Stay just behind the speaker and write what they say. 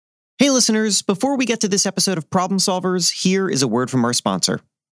Hey listeners, before we get to this episode of Problem Solvers, here is a word from our sponsor.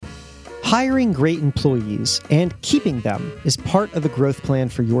 Hiring great employees and keeping them is part of the growth plan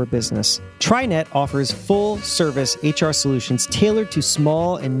for your business. TriNet offers full-service HR solutions tailored to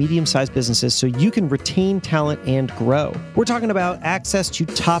small and medium-sized businesses so you can retain talent and grow. We're talking about access to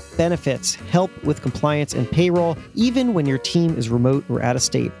top benefits, help with compliance and payroll, even when your team is remote or out of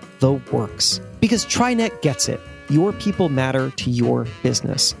state. The works. Because TriNet gets it. Your people matter to your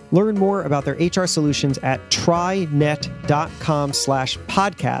business. Learn more about their HR solutions at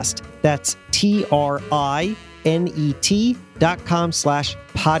trinet.com/podcast. That's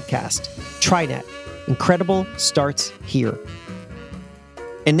TRINET.com/podcast. TriNet. Incredible starts here.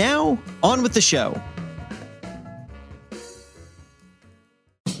 And now, on with the show.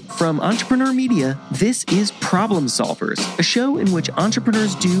 From Entrepreneur Media, this is Problem Solvers, a show in which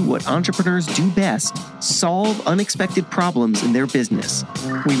entrepreneurs do what entrepreneurs do best: solve unexpected problems in their business.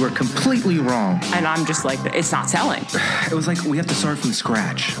 We were completely wrong. And I'm just like, it's not selling. It was like we have to start from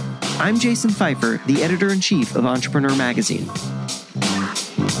scratch. I'm Jason Pfeiffer, the editor-in-chief of Entrepreneur Magazine.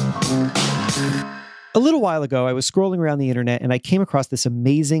 A little while ago, I was scrolling around the internet and I came across this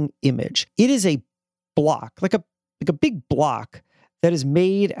amazing image. It is a block, like a big block that is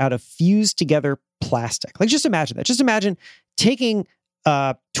made out of fused together plastic. Like, just imagine that. Just imagine taking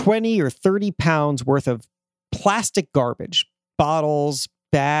 20 or 30 pounds worth of plastic garbage, bottles,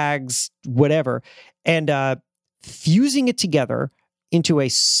 bags, whatever, and fusing it together into a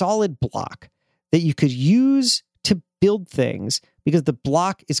solid block that you could use to build things, because the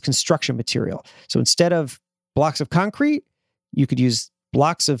block is construction material. So instead of blocks of concrete, you could use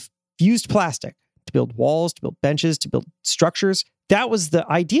blocks of fused plastic to build walls, to build benches, to build structures. That was the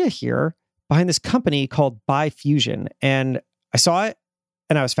idea here behind this company called Bifusion. And I saw it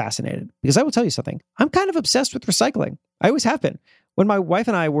and I was fascinated, because I will tell you something. I'm kind of obsessed with recycling. I always have been. When my wife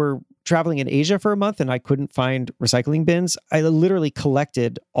and I were traveling in Asia for a month and I couldn't find recycling bins, I literally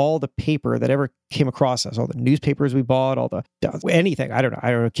collected all the paper that ever came across us, all the newspapers we bought, all the anything. I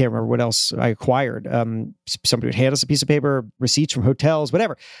can't remember what else I acquired. Somebody would hand us a piece of paper, receipts from hotels,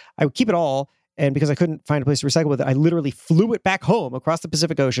 whatever. I would keep it all. And because I couldn't find a place to recycle with it, I literally flew it back home across the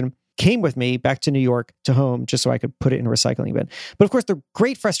Pacific Ocean, came with me back to New York to home just so I could put it in a recycling bin. But of course, the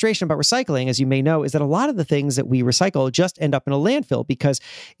great frustration about recycling, as you may know, is that a lot of the things that we recycle just end up in a landfill because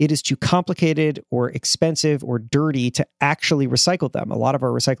it is too complicated or expensive or dirty to actually recycle them. A lot of our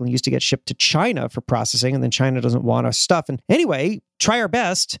recycling used to get shipped to China for processing, and then China doesn't want our stuff. And anyway, try our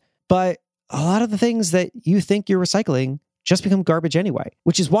best, but a lot of the things that you think you're recycling just become garbage anyway,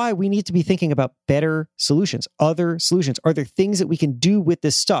 which is why we need to be thinking about better solutions, other solutions. Are there things that we can do with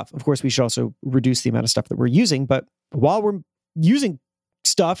this stuff? Of course, we should also reduce the amount of stuff that we're using, but while we're using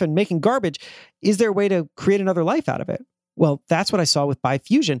stuff and making garbage, is there a way to create another life out of it? Well, that's what I saw with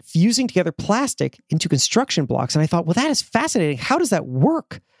Bifusion, fusing together plastic into construction blocks. And I thought, well, that is fascinating. How does that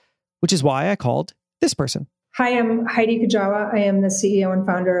work? Which is why I called this person. Hi, I'm Heidi Kajawa. I am the CEO and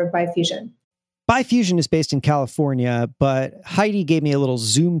founder of Bifusion. Bifusion is based in California, but Heidi gave me a little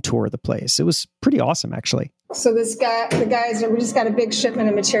Zoom tour of the place. It was pretty awesome, actually. So we just got a big shipment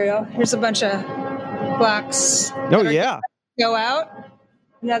of material. Here's a bunch of blocks. Oh, yeah. Go out.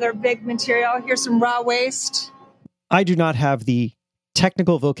 Another big material. Here's some raw waste. I do not have the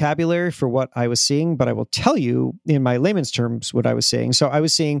technical vocabulary for what I was seeing, but I will tell you in my layman's terms what I was seeing. So I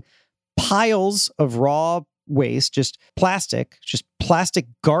was seeing piles of raw waste, just plastic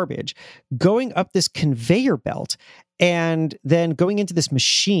garbage going up this conveyor belt and then going into this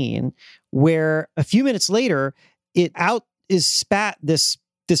machine where a few minutes later it out is spat this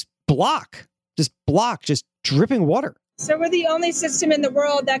block just dripping water. So we're the only system in the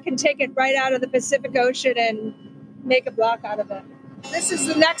world that can take it right out of the Pacific Ocean and make a block out of it. This is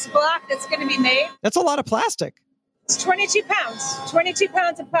the next block that's going to be made. That's a lot of plastic. It's 22 pounds. 22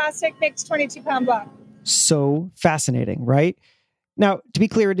 pounds of plastic makes 22-pound block. So fascinating, right? Now, to be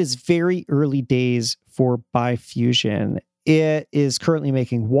clear, it is very early days for Bifusion. It is currently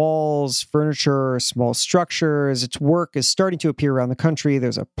making walls, furniture, small structures. Its work is starting to appear around the country.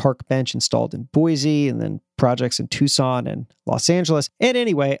 There's a park bench installed in Boise, and then projects in Tucson and Los Angeles. And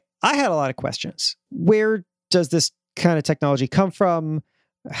anyway, I had a lot of questions. Where does this kind of technology come from?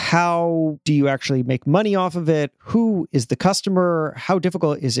 How do you actually make money off of it? Who is the customer? How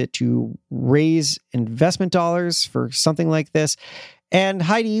difficult is it to raise investment dollars for something like this? And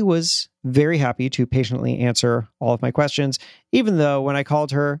Heidi was very happy to patiently answer all of my questions, even though when I called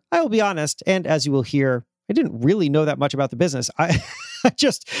her, I will be honest, and as you will hear, I didn't really know that much about the business.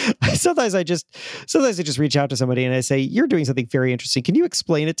 sometimes I just reach out to somebody and I say, you're doing something very interesting. Can you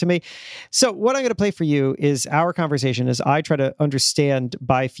explain it to me? So what I'm going to play for you is our conversation as I try to understand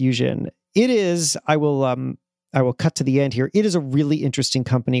Bifusion. It is, I will cut to the end here. It is a really interesting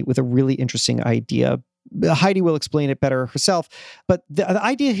company with a really interesting idea. Heidi will explain it better herself, but the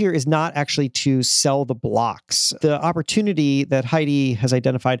idea here is not actually to sell the blocks. The opportunity that Heidi has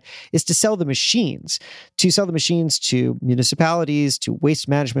identified is to sell the machines, to municipalities, to waste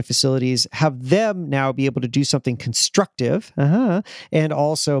management facilities, have them now be able to do something constructive and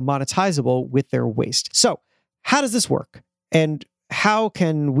also monetizable with their waste. So how does this work? And how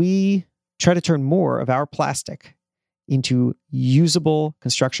can we try to turn more of our plastic into usable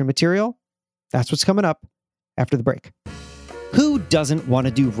construction material? That's what's coming up after the break. Who doesn't want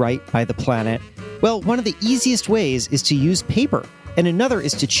to do right by the planet? Well, one of the easiest ways is to use paper, and another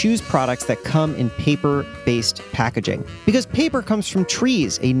is to choose products that come in paper-based packaging. Because paper comes from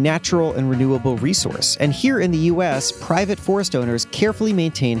trees, a natural and renewable resource. And here in the US, private forest owners carefully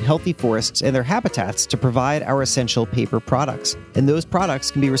maintain healthy forests and their habitats to provide our essential paper products. And those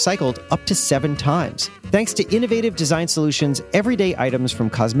products can be recycled up to 7 times. Thanks to innovative design solutions, everyday items from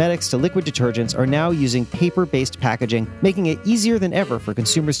cosmetics to liquid detergents are now using paper-based packaging, making it easier than ever for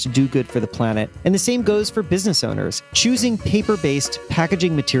consumers to do good for the planet. And the same goes for business owners. Choosing paper-based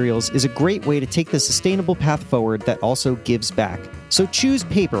packaging materials is a great way to take the sustainable path forward that also gives back. So choose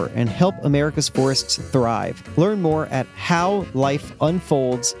paper and help America's forests thrive. Learn more at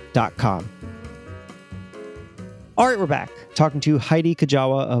howlifeunfolds.com. All right, we're back talking to Heidi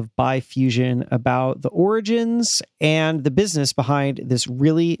Kajawa of Bifusion about the origins and the business behind this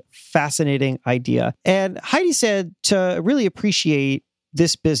really fascinating idea. And Heidi said to really appreciate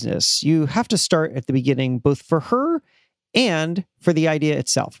this business, you have to start at the beginning, both for her and for the idea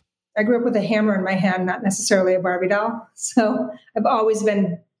itself. I grew up with a hammer in my hand, not necessarily a Barbie doll. So I've always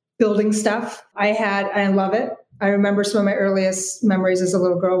been building stuff. I love it. I remember some of my earliest memories as a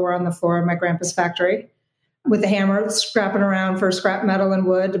little girl were on the floor in my grandpa's factory with a hammer, scrapping around for scrap metal and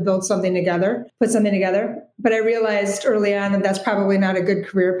wood to build something together, put something together. But I realized early on that that's probably not a good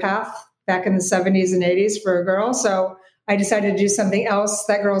career path back in the 70s and 80s for a girl. So I decided to do something else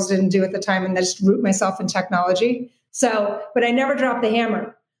that girls didn't do at the time and just root myself in technology. But I never dropped the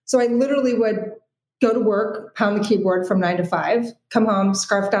hammer. So I literally would go to work, pound the keyboard from 9 to 5, come home,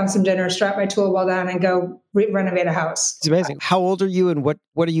 scarf down some dinner, strap my tool belt down, and go renovate a house. It's amazing. How old are you, and what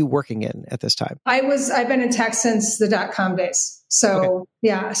are you working in at this time? I've been in tech since the .com days. So okay.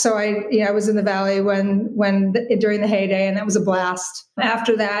 Yeah. So I was in the Valley during the heyday, and that was a blast.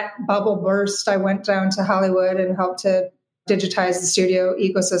 After that bubble burst, I went down to Hollywood and helped to digitize the studio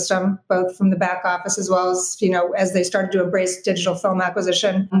ecosystem, both from the back office as well as, as they started to embrace digital film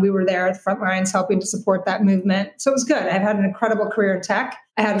acquisition. We were there at the front lines helping to support that movement. So it was good. I've had an incredible career in tech.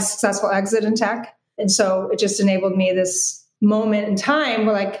 I had a successful exit in tech. And so it just enabled me this moment in time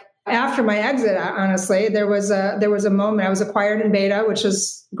where, after my exit, honestly, there was a moment. I was acquired in beta, which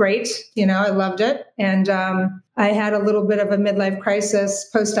was great. I loved it. And I had a little bit of a midlife crisis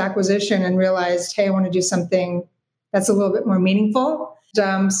post-acquisition and realized, hey, I want to do something that's a little bit more meaningful.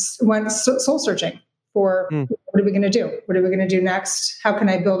 Went soul searching for what are we going to do? What are we going to do next? How can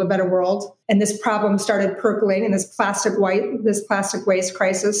I build a better world? And this problem started percolating. This plastic waste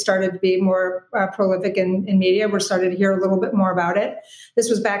crisis started to be more prolific in media. We're starting to hear a little bit more about it. This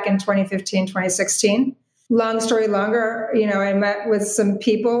was back in 2015, 2016. Long story longer, I met with some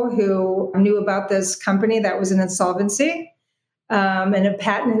people who knew about this company that was in insolvency, and a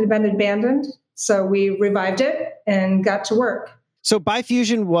patent had been abandoned. So we revived it and got to work. So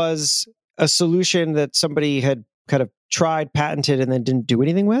Bifusion was a solution that somebody had kind of tried, patented, and then didn't do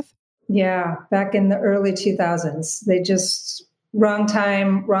anything with? Yeah, back in the early 2000s. They just, wrong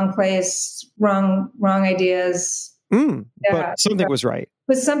time, wrong place, wrong ideas. But something was right.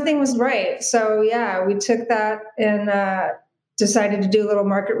 But something was right. So yeah, we took that and decided to do a little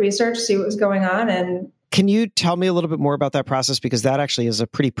market research, see what was going on. And can you tell me a little bit more about that process? Because that actually is a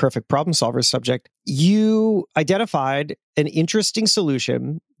pretty perfect problem solver subject. You identified an interesting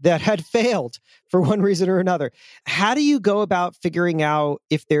solution that had failed for one reason or another. How do you go about figuring out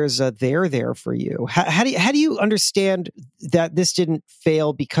if there's a there for you? How do you understand that this didn't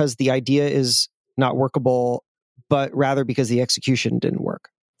fail because the idea is not workable, but rather because the execution didn't work?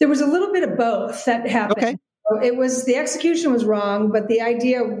 There was a little bit of both that happened. Okay. The execution was wrong, but the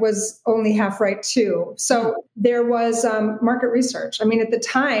idea was only half right too. So there was market research. I mean, at the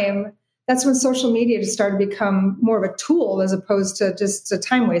time, that's when social media just started to become more of a tool as opposed to just a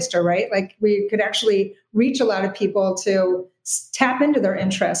time waster, right? Like we could actually reach a lot of people to tap into their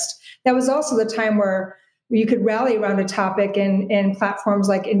interest. That was also the time where you could rally around a topic in platforms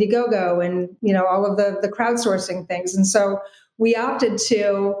like Indiegogo and, all of the crowdsourcing things. And so we opted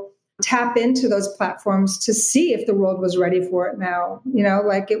to tap into those platforms to see if the world was ready for it now.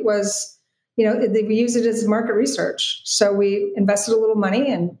 It was, we use it as market research. So we invested a little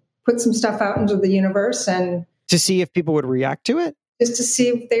money and put some stuff out into the universe, and to see if people would react to it? Just to see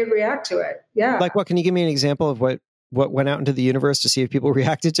if they'd react to it. Yeah. Like what? Can you give me an example of what went out into the universe to see if people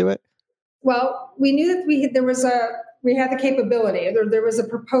reacted to it? Well, we knew that we had the capability. There was a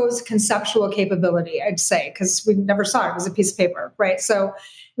proposed conceptual capability, I'd say, because we never saw it. It was a piece of paper, right? So it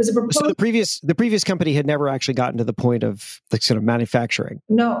was a proposed. So the previous company had never actually gotten to the point of like sort of manufacturing.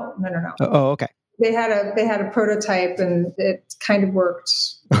 No. Oh, okay. They had a prototype, and it kind of worked.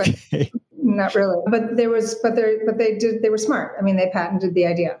 But okay. Not really, but they were smart. I mean, they patented the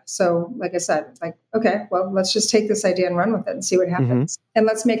idea. So like I said, okay, well, let's just take this idea and run with it and see what happens. And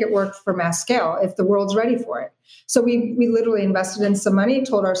let's make it work for mass scale if the world's ready for it. So we literally invested in some money,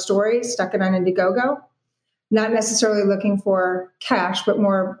 told our story, stuck it on Indiegogo, not necessarily looking for cash, but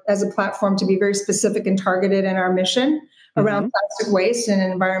more as a platform to be very specific and targeted in our mission around plastic waste and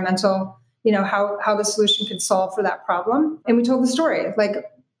environmental, how the solution could solve for that problem. And we told the story,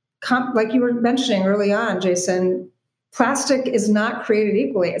 like you were mentioning early on, Jason, plastic is not created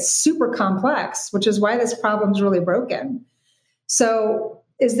equally. It's super complex, which is why this problem is really broken. So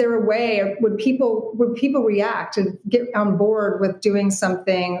is there a way, would people react and get on board with doing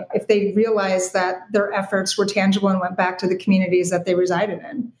something if they realized that their efforts were tangible and went back to the communities that they resided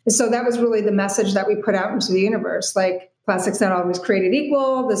in? And so that was really the message that we put out into the universe. Like, plastic's not always created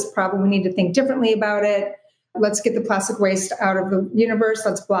equal. This problem, we need to think differently about it. Let's get the plastic waste out of the universe.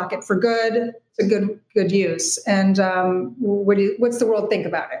 Let's block it for good. It's a good use. And what's the world think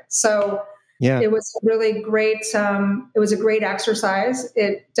about it? So it was really great. It was a great exercise.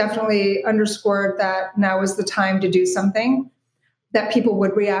 It definitely underscored that now was the time to do something, that people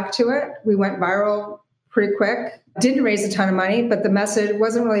would react to it. We went viral pretty quick. Didn't raise a ton of money, but the message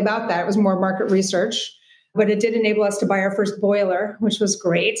wasn't really about that. It was more market research. But it did enable us to buy our first boiler, which was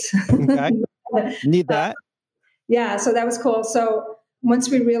great. Okay. Need that. Yeah, so that was cool. So once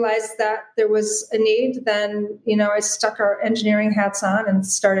we realized that there was a need, then, I stuck our engineering hats on and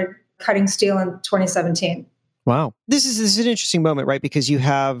started cutting steel in 2017. Wow. This is an interesting moment, right? Because you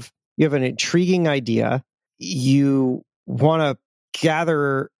have an intriguing idea. You want to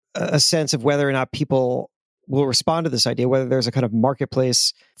gather a sense of whether or not people will respond to this idea, whether there's a kind of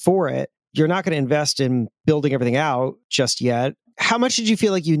marketplace for it. You're not going to invest in building everything out just yet. How much did you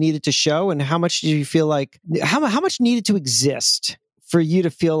feel like you needed to show, and how much did you feel like how much needed to exist for you to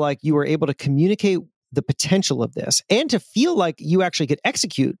feel like you were able to communicate the potential of this and to feel like you actually could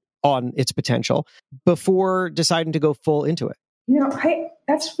execute on its potential before deciding to go full into it?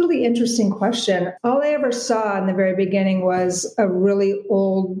 That's a really interesting question. All I ever saw in the very beginning was a really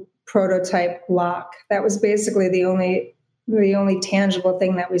old prototype block. That was basically the only tangible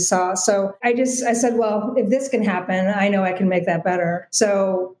thing that we saw. So I said, well, if this can happen, I know I can make that better.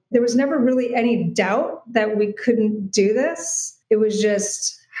 So there was never really any doubt that we couldn't do this. It was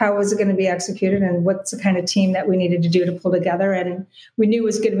just, how was it going to be executed and what's the kind of team that we needed to do to pull together. And we knew it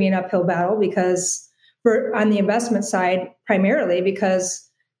was going to be an uphill battle because on the investment side, primarily because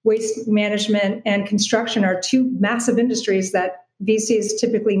waste management and construction are two massive industries that VCs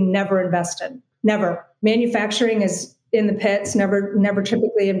typically never invest in. Never. Manufacturing is in the pits, never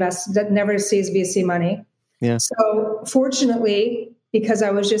typically invests, never sees VC money. Yeah. So fortunately, because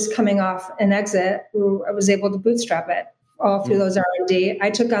I was just coming off an exit, I was able to bootstrap it all through those R&D. I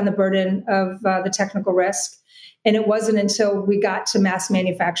took on the burden of the technical risk. And it wasn't until we got to mass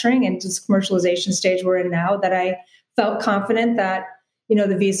manufacturing and this commercialization stage we're in now that I felt confident that, the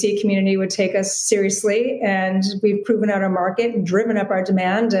VC community would take us seriously. And we've proven out our market and driven up our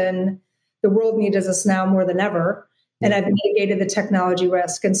demand. And the world needs us now more than ever. And I've mitigated the technology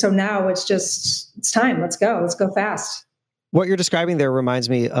risk. And so now it's time. Let's go fast. What you're describing there reminds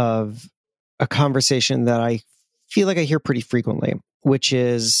me of a conversation that I feel like I hear pretty frequently, which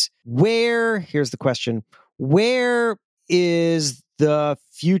is here's the question, where is the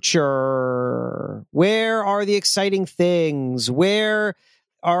future? Where are the exciting things? Where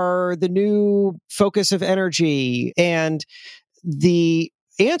are the new focus of energy? And the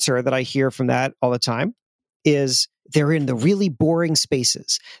answer that I hear from that all the time is they're in the really boring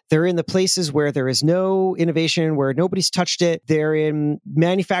spaces. They're in the places where there is no innovation, where nobody's touched it. They're in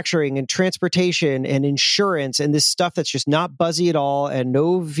manufacturing and transportation and insurance and this stuff that's just not buzzy at all. And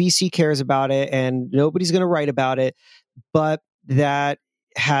no VC cares about it and nobody's going to write about it. But that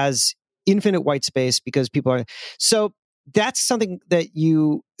has infinite white space because people are. So that's something that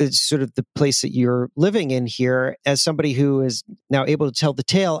it's sort of the place that you're living in here. As somebody who is now able to tell the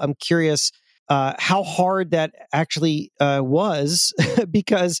tale, I'm curious how hard that actually was,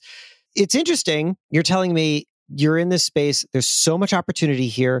 because it's interesting. You're telling me you're in this space. There's so much opportunity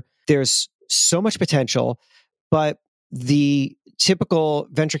here. There's so much potential, but the typical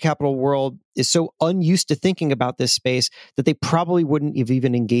venture capital world is so unused to thinking about this space that they probably wouldn't have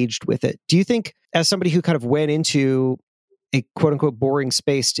even engaged with it. Do you think, as somebody who kind of went into a quote unquote boring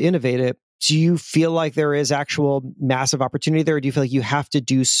space to innovate it, do you feel like there is actual massive opportunity there? Or do you feel like you have to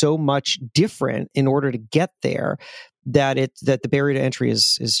do so much different in order to get there that the barrier to entry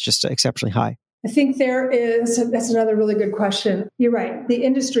is just exceptionally high? I think that's another really good question. You're right. The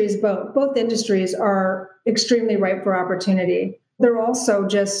industries, both industries are extremely ripe for opportunity. They're also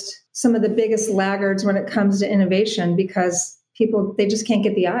just some of the biggest laggards when it comes to innovation because they just can't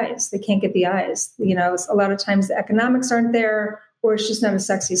get the eyes. They can't get the eyes. A lot of times the economics aren't there, or it's just not a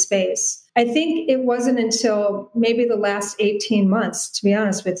sexy space. I think it wasn't until maybe the last 18 months, to be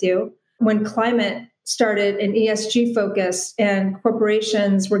honest with you, when climate started an ESG focus and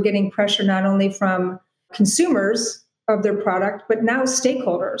corporations were getting pressure not only from consumers of their product, but now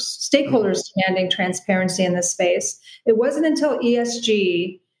stakeholders demanding transparency in this space. It wasn't until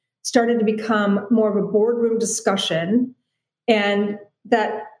ESG started to become more of a boardroom discussion and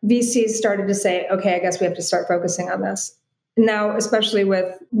that VCs started to say, okay, I guess we have to start focusing on this. Now, especially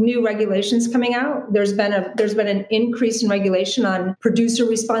with new regulations coming out, there's been an increase in regulation on producer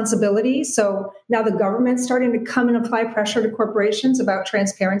responsibility. So now the government's starting to come and apply pressure to corporations about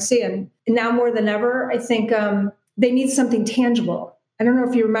transparency. And now more than ever, I think they need something tangible. I don't know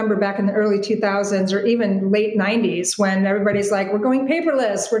if you remember back in the early 2000s or even late 90s when everybody's like, we're going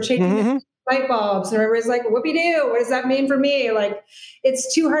paperless, we're changing light bulbs. And everybody's like, whoopee-doo, what does that mean for me? Like,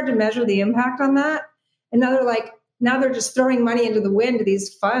 it's too hard to measure the impact on that. And now they're just throwing money into the wind to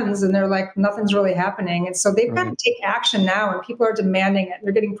these funds and they're like, nothing's really happening. And so they've got to take action now and people are demanding it.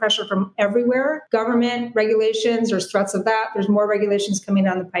 They're getting pressure from everywhere. Government regulations, there's threats of that. There's more regulations coming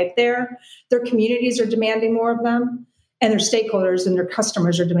down the pipe there. Their communities are demanding more of them and their stakeholders and their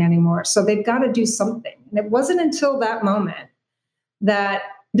customers are demanding more. So they've got to do something. And it wasn't until that moment that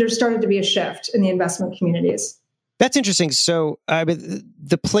there started to be a shift in the investment communities. That's interesting. So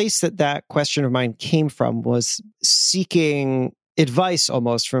the place that question of mine came from was seeking advice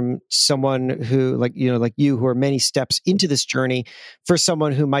almost from someone who, like you, who are many steps into this journey, for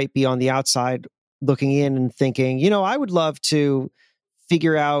someone who might be on the outside looking in and thinking, I would love to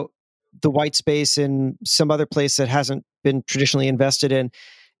figure out the white space in some other place that hasn't been traditionally invested in,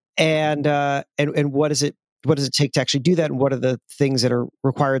 and what does it take to actually do that, and what are the things that are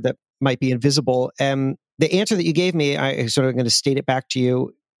required that might be invisible. And the answer that you gave me, I sort of going to state it back to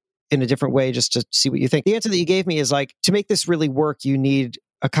you in a different way just to see what you think. The answer that you gave me is like, to make this really work, you need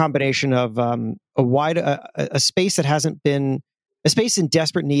a combination of a space that hasn't been, a space in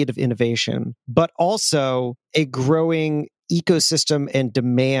desperate need of innovation, but also a growing ecosystem and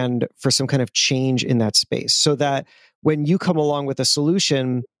demand for some kind of change in that space, so that when you come along with a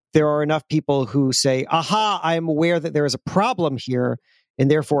solution, there are enough people who say, aha, I'm aware that there is a problem here, and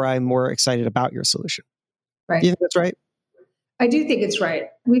therefore I'm more excited about your solution. Right. Do you think that's right? I do think it's right.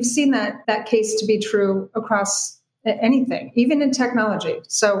 We've seen that case to be true across anything, even in technology.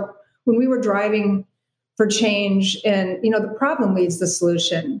 So when we were driving for change and, the problem leads the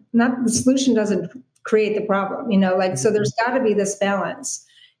solution, not the solution doesn't create the problem, so there's got to be this balance.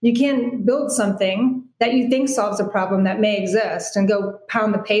 You can build something that you think solves a problem that may exist and go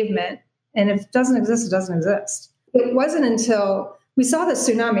pound the pavement. And if it doesn't exist, it doesn't exist. It wasn't until we saw the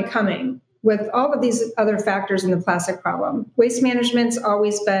tsunami coming with all of these other factors in the plastic problem. Waste management's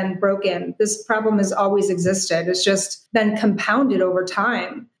always been broken. This problem has always existed. It's just been compounded over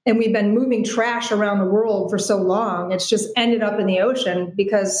time. And we've been moving trash around the world for so long. It's just ended up in the ocean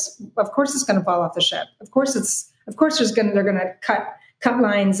because, of course, it's going to fall off the ship. Of course, they're going to cut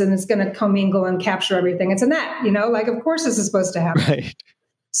lines and it's going to commingle and capture everything. It's a net, of course this is supposed to happen. Right.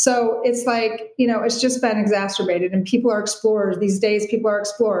 So it's like, it's just been exacerbated and people are explorers. These days, people are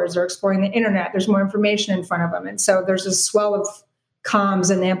explorers. They're exploring the internet. There's more information in front of them. And so there's a swell of comms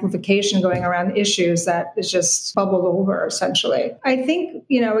and amplification going around issues that is just bubbled over, essentially. I think,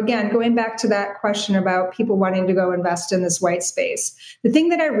 again, going back to that question about people wanting to go invest in this white space, the thing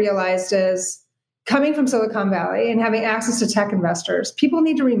that I realized is coming from Silicon Valley and having access to tech investors, people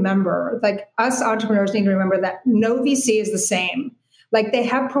need to remember, like us entrepreneurs need to remember that no VC is the same. Like they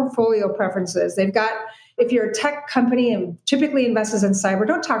have portfolio preferences. They've got, if you're a tech company and typically invests in cyber,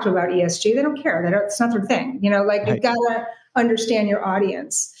 don't talk to them about ESG. They don't care. It's not their thing. You've got to understand your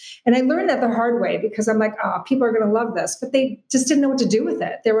audience. And I learned that the hard way because I'm like, oh, people are going to love this, but they just didn't know what to do with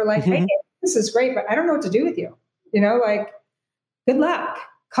it. They were like, hey, this is great, but I don't know what to do with you. Like, good luck.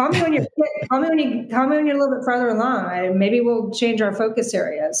 Call me when you're call me when you're a little bit farther along. Maybe we'll change our focus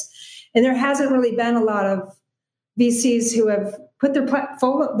areas. And there hasn't really been a lot of VCs who have put their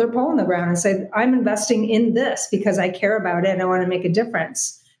pole in the ground and said, I'm investing in this because I care about it and I want to make a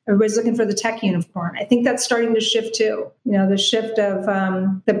difference. Everybody's looking for the tech unicorn. I think that's starting to shift too. The shift of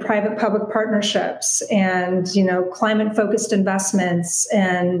the private-public partnerships and, climate-focused investments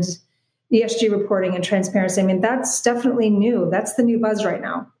and ESG reporting and transparency. I mean, that's definitely new. That's the new buzz right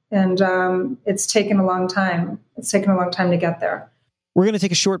now. And it's taken a long time. It's taken a long time to get there. We're going to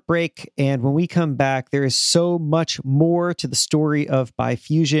take a short break. And when we come back, there is so much more to the story of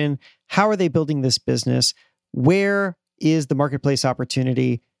Bifusion. How are they building this business? Where is the marketplace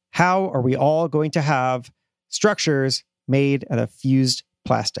opportunity? How are we all going to have structures made out of fused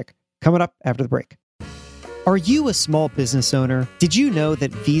plastic? Coming up after the break. Are you a small business owner? Did you know that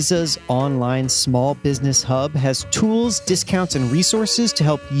Visa's online small business hub has tools, discounts, and resources to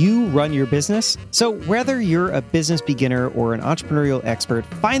help you run your business? So whether you're a business beginner or an entrepreneurial expert,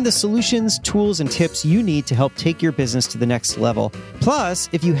 find the solutions, tools, and tips you need to help take your business to the next level. Plus,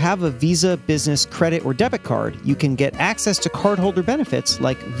 if you have a Visa business credit or debit card, you can get access to cardholder benefits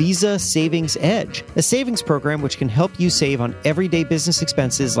like Visa Savings Edge, a savings program which can help you save on everyday business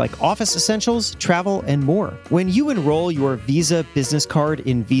expenses like office essentials, travel, and more. When you enroll your Visa business card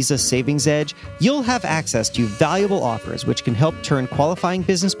in Visa Savings Edge, you'll have access to valuable offers which can help turn qualifying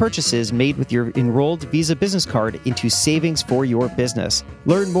business purchases made with your enrolled Visa business card into savings for your business.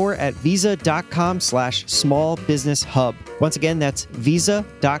 Learn more at visa.com/smallbusinesshub. Once again, that's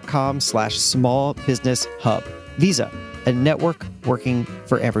visa.com/smallbusinesshub. Visa, a network working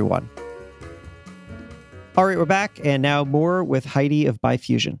for everyone. All right, we're back, and now more with Heidi of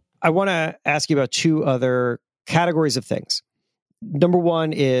Bifusion. I want to ask you about two other categories of things. Number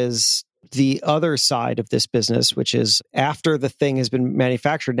one is the other side of this business, which is after the thing has been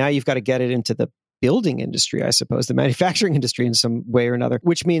manufactured, now you've got to get it into the building industry, I suppose, the manufacturing industry in some way or another,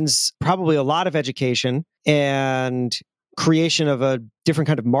 which means probably a lot of education and creation of a different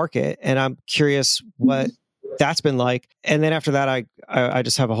kind of market. And I'm curious what that's been like. And then after that, I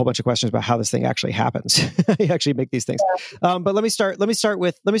just have a whole bunch of questions about how this thing actually happens. You actually make these things. But let me start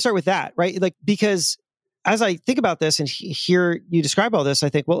with that, right? Like, because as I think about this and hear you describe all this, I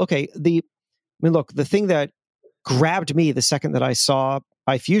think, well, okay, the thing that grabbed me the second that I saw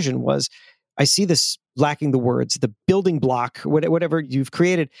Bifusion was I see this lacking the words, the building block, whatever you've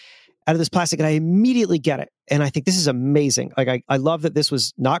created out of this plastic, and I immediately get it. And I think this is amazing. Like, I love that this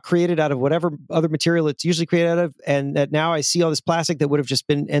was not created out of whatever other material it's usually created out of, and that now I see all this plastic that would have just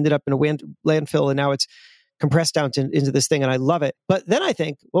ended up in a landfill, and now it's compressed down into this thing, and I love it. But then I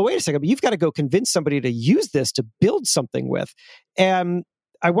think, well, wait a second, but you've got to go convince somebody to use this to build something with. And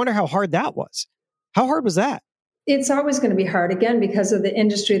I wonder how hard that was. How hard was that? It's always going to be hard, again, because of the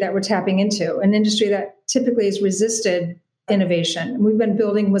industry that we're tapping into, an industry that typically has resisted innovation. We've been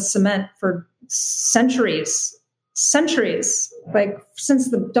building with cement for centuries, like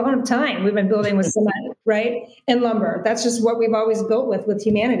since the dawn of time, we've been building with cement, right? And lumber. That's just what we've always built with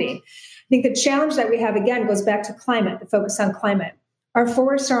humanity. I think the challenge that we have, again, goes back to climate, the focus on climate. Our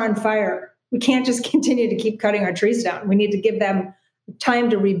forests are on fire. We can't just continue to keep cutting our trees down. We need to give them time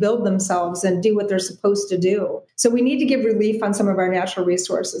to rebuild themselves and do what they're supposed to do. So we need to give relief on some of our natural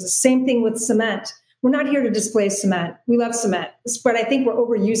resources. The same thing with cement. We're not here to displace cement. We love cement, but I think we're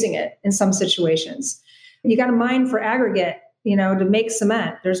overusing it in some situations. You got to mine for aggregate, to make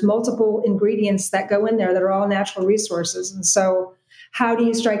cement. There's multiple ingredients that go in there that are all natural resources. And so how do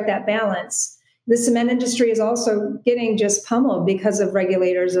you strike that balance? The cement industry is also getting just pummeled because of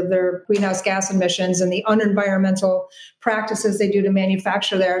regulators of their greenhouse gas emissions and the unenvironmental practices they do to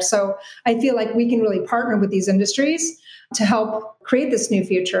manufacture there. So I feel like we can really partner with these industries to help create this new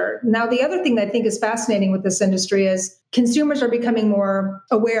future. Now, the other thing that I think is fascinating with this industry is consumers are becoming more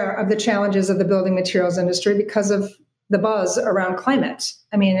aware of the challenges of the building materials industry because of the buzz around climate.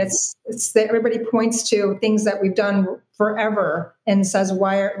 I mean, it's that everybody points to things that we've done forever and says,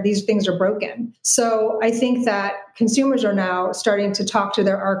 these things are broken. So I think that consumers are now starting to talk to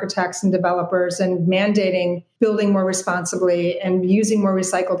their architects and developers and mandating building more responsibly and using more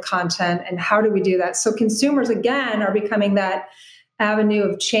recycled content. And how do we do that? So consumers, again, are becoming that avenue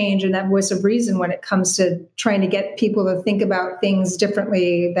of change and that voice of reason when it comes to trying to get people to think about things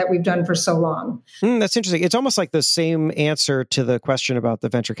differently that we've done for so long. That's interesting. It's almost like the same answer to the question about the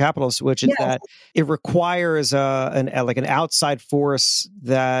venture capitalists, which is that it requires an outside force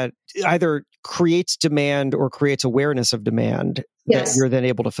that either creates demand or creates awareness of demand. that you're then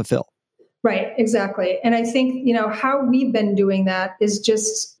able to fulfill. Right, exactly. And I think, how we've been doing that is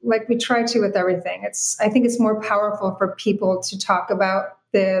just like we try to with everything. I think it's more powerful for people to talk about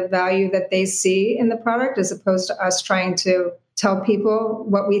the value that they see in the product as opposed to us trying to tell people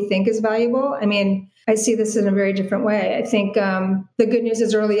what we think is valuable. I mean, I see this in a very different way. I think the good news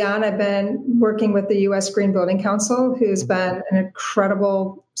is early on, I've been working with the U.S. Green Building Council, who's been an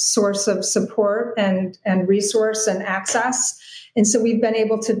incredible source of support and resource and access. And so we've been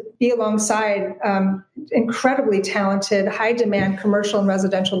able to be alongside incredibly talented, high demand commercial and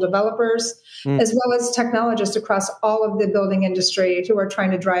residential developers, as well as technologists across all of the building industry who are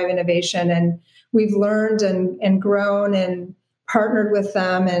trying to drive innovation. And we've learned and grown and partnered with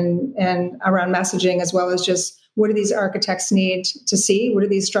them and around messaging, as well as just what do these architects need to see? What do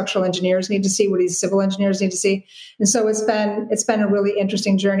these structural engineers need to see? What do these civil engineers need to see? And so it's been a really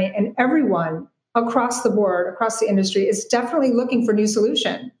interesting journey. And everyone across the board, across the industry, is definitely looking for new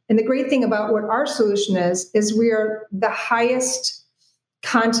solution. And the great thing about what our solution is we are the highest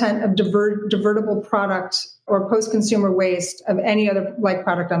content of divertible product or post-consumer waste of any other like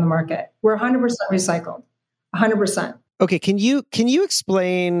product on the market. We're 100% recycled, 100%. Okay, can you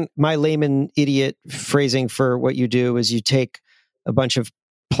explain my layman idiot phrasing for what you do? Is you take a bunch of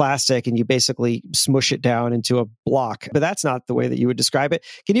plastic and you basically smush it down into a block, but that's not the way that you would describe it.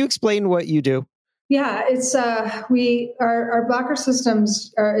 Can you explain what you do? Yeah, it's our blocker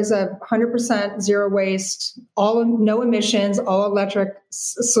systems is a 100% zero waste, no emissions, all electric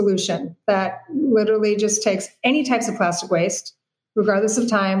solution that literally just takes any types of plastic waste, regardless of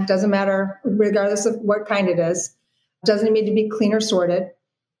time, doesn't matter, regardless of what kind it is, doesn't need to be clean or sorted,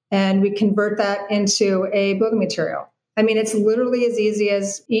 and we convert that into a building material. I mean, it's literally as easy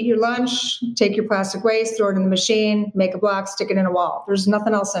as eat your lunch, take your plastic waste, throw it in the machine, make a block, stick it in a wall. There's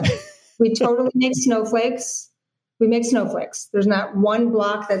nothing else in it. We totally make snowflakes. We make snowflakes. There's not one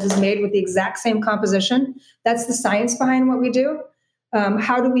block that is made with the exact same composition. That's the science behind what we do.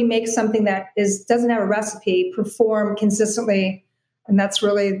 How do we make something that doesn't have a recipe perform consistently? And that's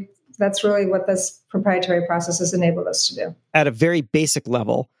really what this proprietary process has enabled us to do. At a very basic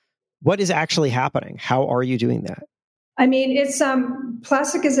level, what is actually happening? How are you doing that? I mean, it's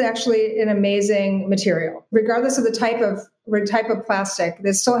plastic is actually an amazing material. Regardless of the type of plastic,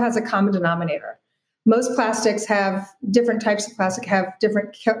 this still has a common denominator. Most plastics have different types of plastic, have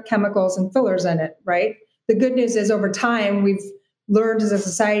different chemicals and fillers in it, right? The good news is over time, we've learned as a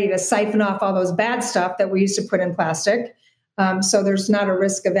society to siphon off all those bad stuff that we used to put in plastic. So there's not a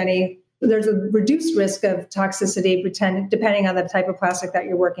risk of there's a reduced risk of toxicity depending on the type of plastic that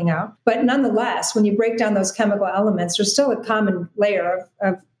you're working out. But nonetheless, when you break down those chemical elements, there's still a common layer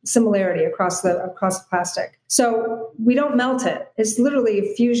of similarity across the plastic. So we don't melt it. It's literally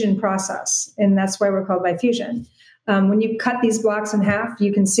a fusion process. And that's why we're called bifusion. When you cut these blocks in half,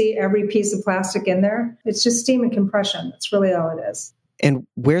 you can see every piece of plastic in there. It's just steam and compression. That's really all it is. And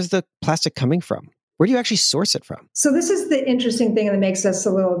where's the plastic coming from? Where do you actually source it from? So this is the interesting thing that makes us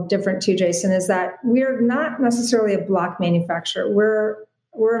a little different too, Jason, is that we're not necessarily a block manufacturer.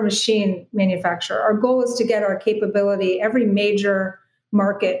 We're a machine manufacturer. Our goal is to get our capability. Every major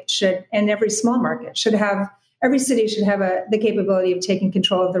market and every small market every city should have the capability of taking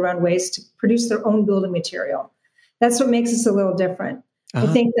control of their own waste to produce their own building material. That's what makes us a little different. I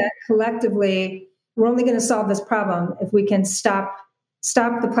think that collectively, we're only going to solve this problem if we can stop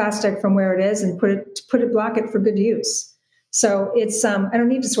the plastic from where it is and block it for good use. So it's, I don't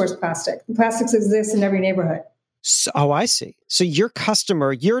need to source plastic. The plastics exist in every neighborhood. So, I see. So your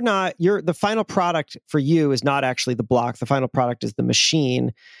customer, the final product for you is not actually the block. The final product is the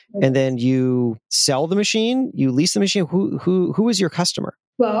machine. And then you sell the machine, you lease the machine. Who is your customer?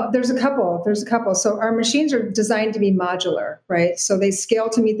 Well, there's a couple. So our machines are designed to be modular, right? So they scale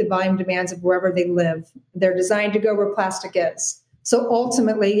to meet the volume demands of wherever they live. They're designed to go where plastic is. So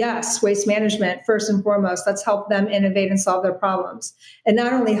ultimately, yes, waste management, first and foremost, let's help them innovate and solve their problems. It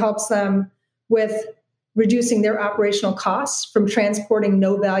not only helps them with reducing their operational costs from transporting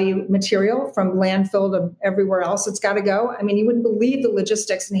no value material from landfill to everywhere else it's got to go. I mean, you wouldn't believe the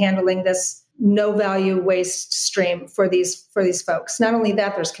logistics in handling this no value waste stream for these folks. Not only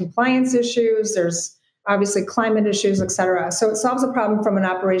that, there's compliance issues, there's obviously climate issues, et cetera. So it solves a problem from an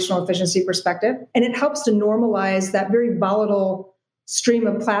operational efficiency perspective, and it helps to normalize that very volatile stream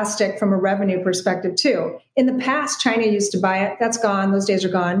of plastic from a revenue perspective too. In the past, China used to buy it. That's gone. Those days are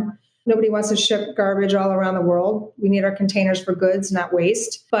gone. Nobody wants to ship garbage all around the world. We need our containers for goods, not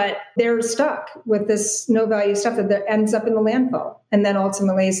waste. But they're stuck with this no value stuff that ends up in the landfill. And then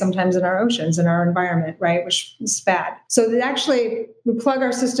ultimately sometimes in our oceans, in our environment, right? Which is bad. So that actually we plug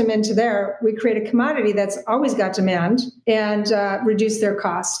our system into there. We create a commodity that's always got demand and reduce their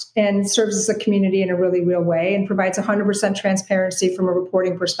cost and serves as a community in a really real way and provides 100% transparency from a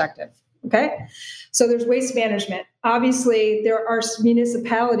reporting perspective. Okay. So there's waste management. Obviously, there are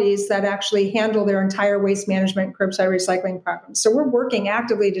municipalities that actually handle their entire waste management curbside recycling programs. So we're working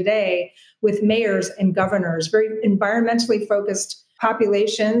actively today with mayors and governors, very environmentally focused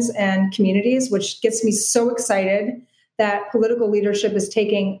populations and communities, which gets me so excited that political leadership is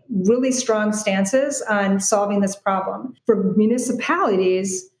taking really strong stances on solving this problem. For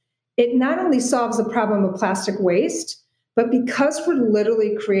municipalities, it not only solves the problem of plastic waste, but because we're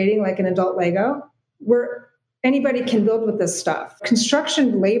literally creating like an adult Lego, anybody can build with this stuff.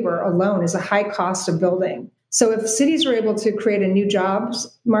 Construction labor alone is a high cost of building. So if cities are able to create a new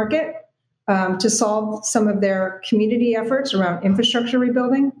jobs market to solve some of their community efforts around infrastructure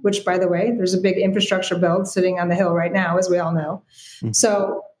rebuilding, which, by the way, there's a big infrastructure build sitting on the Hill right now, as we all know. Mm-hmm.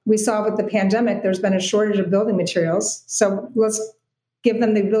 So we saw with the pandemic, there's been a shortage of building materials. So let's give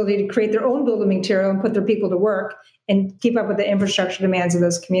them the ability to create their own building material and put their people to work and keep up with the infrastructure demands of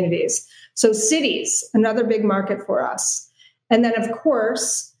those communities. So cities, another big market for us. And then, of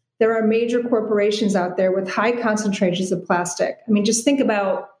course, there are major corporations out there with high concentrations of plastic. I mean, just think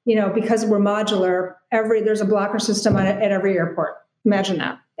about, because we're modular, there's a blocker system at every airport. Imagine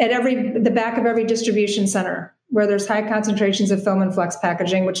that. At the back of every distribution center, where there's high concentrations of film and flex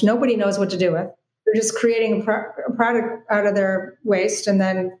packaging, which nobody knows what to do with. They're just creating a product out of their waste, and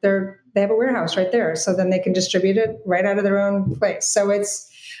then they have a warehouse right there. So then they can distribute it right out of their own place. So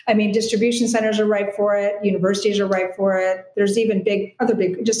distribution centers are ripe for it. Universities are ripe for it. There's even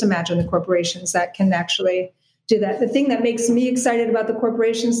just imagine the corporations that can actually do that. The thing that makes me excited about the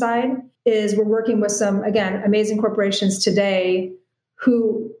corporation side is we're working with some, again, amazing corporations today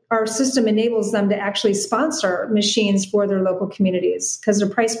who our system enables them to actually sponsor machines for their local communities because their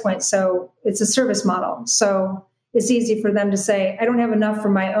price point. So it's a service model. So it's easy for them to say, I don't have enough for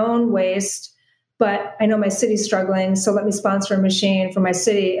my own waste, but I know my city's struggling. So let me sponsor a machine for my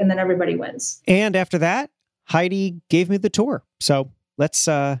city. And then everybody wins. And after that, Heidi gave me the tour. So let's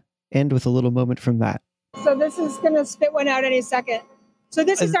end with a little moment from that. So this is going to spit one out any second. So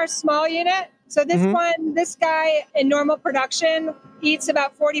this is our small unit. So this guy in normal production eats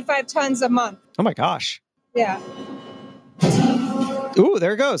about 45 tons a month. Oh my gosh. Yeah. Ooh,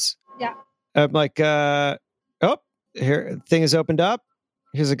 there it goes. Yeah. I'm like, here, thing is opened up.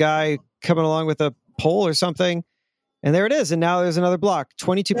 Here's a guy coming along with a pole or something. And there it is. And now there's another block,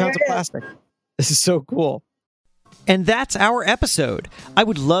 22 pounds of plastic. This is so cool. And that's our episode. I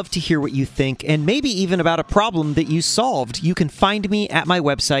would love to hear what you think and maybe even about a problem that you solved. You can find me at my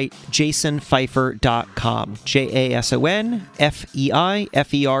website, jasonfeifer.com,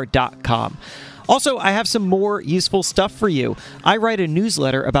 JASONFEIFER.com. Also, I have some more useful stuff for you. I write a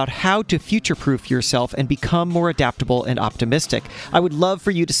newsletter about how to future-proof yourself and become more adaptable and optimistic. I would love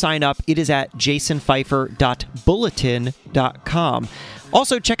for you to sign up. It is at jasonfeifer.bulletin.com.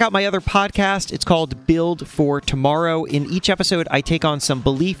 Also, check out my other podcast. It's called Build for Tomorrow. In each episode, I take on some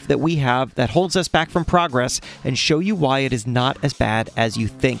belief that we have that holds us back from progress and show you why it is not as bad as you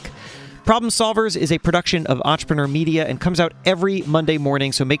think. Problem Solvers is a production of Entrepreneur Media and comes out every Monday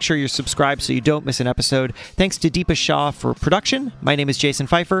morning, so make sure you're subscribed so you don't miss an episode. Thanks to Deepa Shah for production. My name is Jason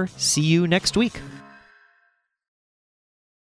Feifer. See you next week.